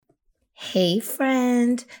Hey,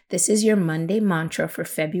 friend. This is your Monday mantra for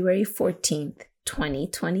February 14th,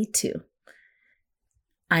 2022.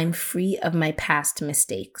 I'm free of my past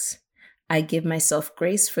mistakes. I give myself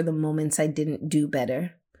grace for the moments I didn't do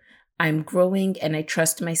better. I'm growing and I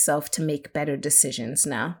trust myself to make better decisions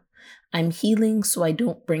now. I'm healing so I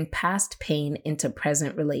don't bring past pain into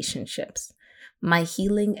present relationships. My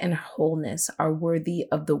healing and wholeness are worthy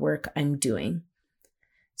of the work I'm doing.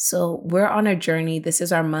 So we're on a journey. This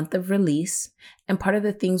is our month of release. And part of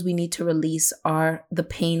the things we need to release are the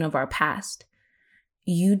pain of our past.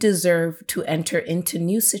 You deserve to enter into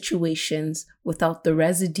new situations without the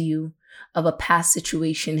residue of a past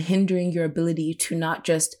situation hindering your ability to not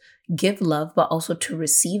just give love, but also to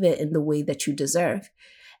receive it in the way that you deserve.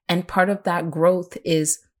 And part of that growth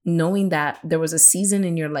is knowing that there was a season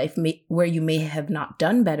in your life where you may have not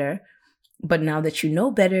done better, but now that you know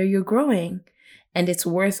better, you're growing. And it's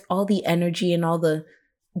worth all the energy and all the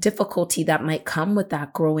difficulty that might come with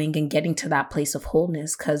that growing and getting to that place of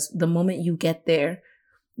wholeness. Because the moment you get there,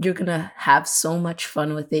 you're going to have so much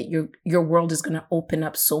fun with it. Your world is going to open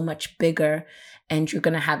up so much bigger, and you're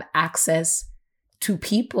going to have access to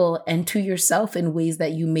people and to yourself in ways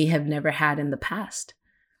that you may have never had in the past.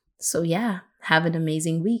 So yeah, have an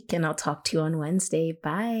amazing week, and I'll talk to you on Wednesday.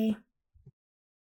 Bye.